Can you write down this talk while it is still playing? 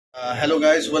Hello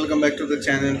guys, welcome back to the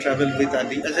channel Travel with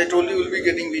Adi. As I told you, we'll be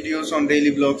getting videos on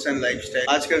daily vlogs and lifestyle.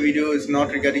 आज का video is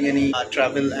not regarding any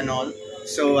travel and all.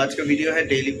 So आज का video है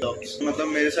daily vlogs. मतलब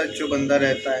मेरे साथ जो बंदा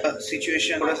रहता है,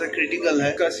 situation थोड़ा सा critical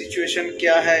है. का situation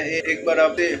क्या है एक बार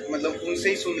आप मतलब उनसे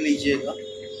ही सुन लीजिएगा.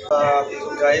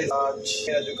 गाइस आज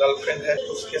मेरा जो गर्लफ्रेंड है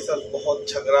उसके साथ बहुत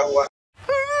झगड़ा हुआ.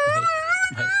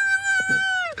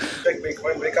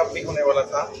 ब्रेकअप भी होने वाला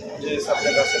था. मुझे सब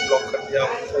जगह से ब्लॉक कर दिया.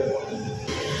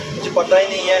 मुझे पता ही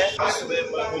नहीं है.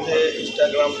 सुबह मुझे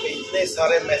इंस्टाग्राम पे इतने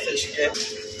सारे मैसेज किए.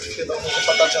 उसके बाद मुझे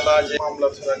पता चला जो मामला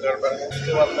थोड़ा गड़बड़ है.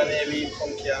 उसके बाद मैंने अभी फोन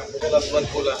किया. मुझे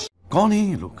तुरंत बोला कौन है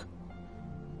ये लोग,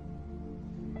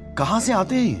 कहाँ से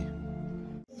आते हैं?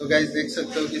 तो गाइस देख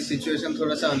सकते हो कि सिचुएशन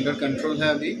थोड़ा सा अंडर कंट्रोल है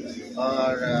अभी.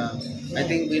 और I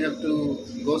think we have to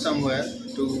go somewhere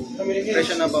to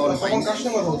freshen up our mind.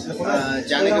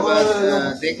 जाने के बाद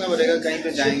देखना पड़ेगा, कहीं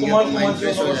पे जाएंगे तो माइंड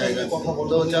फ्रेश हो जाएगा.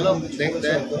 तो चलो देखते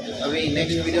हैं. अभी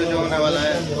नेक्स्ट वीडियो जो होने वाला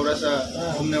है थोड़ा सा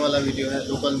घूमने वाला वीडियो है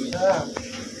लोकल में.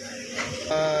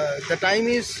 The time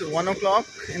is 1 o'clock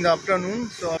in the afternoon.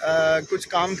 सो कुछ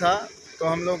काम था तो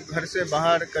हम लोग घर से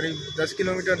बाहर करीब 10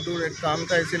 किलोमीटर दूर एक काम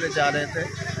था, इसीलिए जा रहे थे.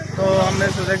 तो हमने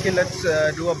सोचा कि let's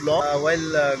do a blog while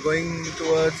going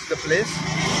towards the place.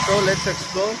 So let's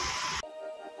explore.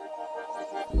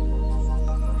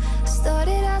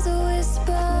 Started as a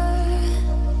whisper,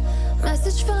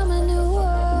 message from a new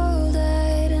world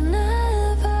I'd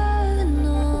never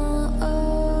known.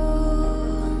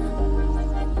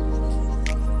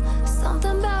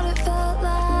 Something about it felt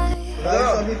like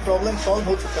अभी प्रॉब्लम सॉल्व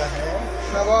हो चुका है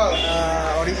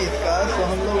अरिजीत का. तो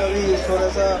हम लोग अभी थोड़ा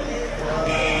सा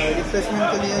रिफ्रेशमेंट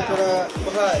के लिए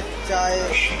थोड़ा चाय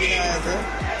पीने आए थे.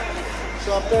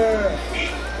 So after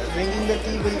drinking the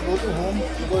T will go to home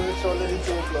because it's already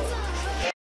 2 o'clock.